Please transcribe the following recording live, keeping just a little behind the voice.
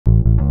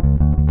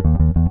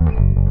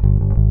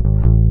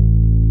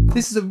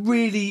This is a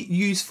really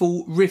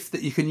useful riff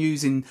that you can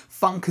use in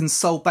funk and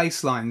soul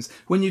bass lines.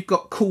 When you've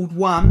got chord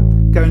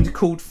 1, going to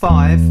chord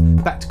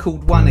 5, back to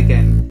chord 1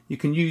 again. You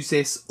can use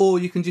this, or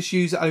you can just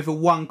use it over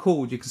one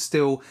chord. You can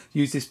still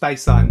use this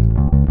bass line.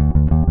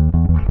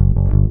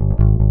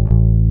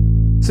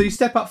 So you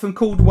step up from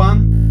chord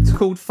 1 to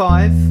chord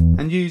 5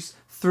 and use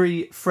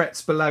 3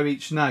 frets below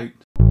each note.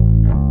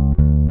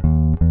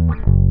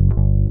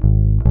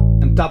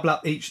 And double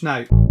up each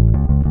note.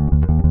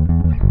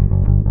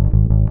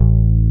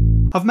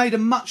 I've made a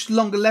much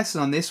longer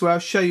lesson on this where I'll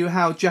show you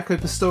how Jaco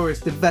Pastorius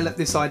developed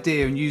this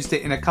idea and used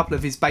it in a couple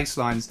of his bass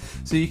lines.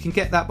 So you can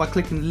get that by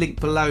clicking the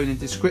link below in the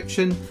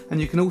description, and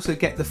you can also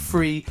get the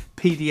free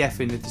PDF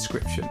in the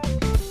description.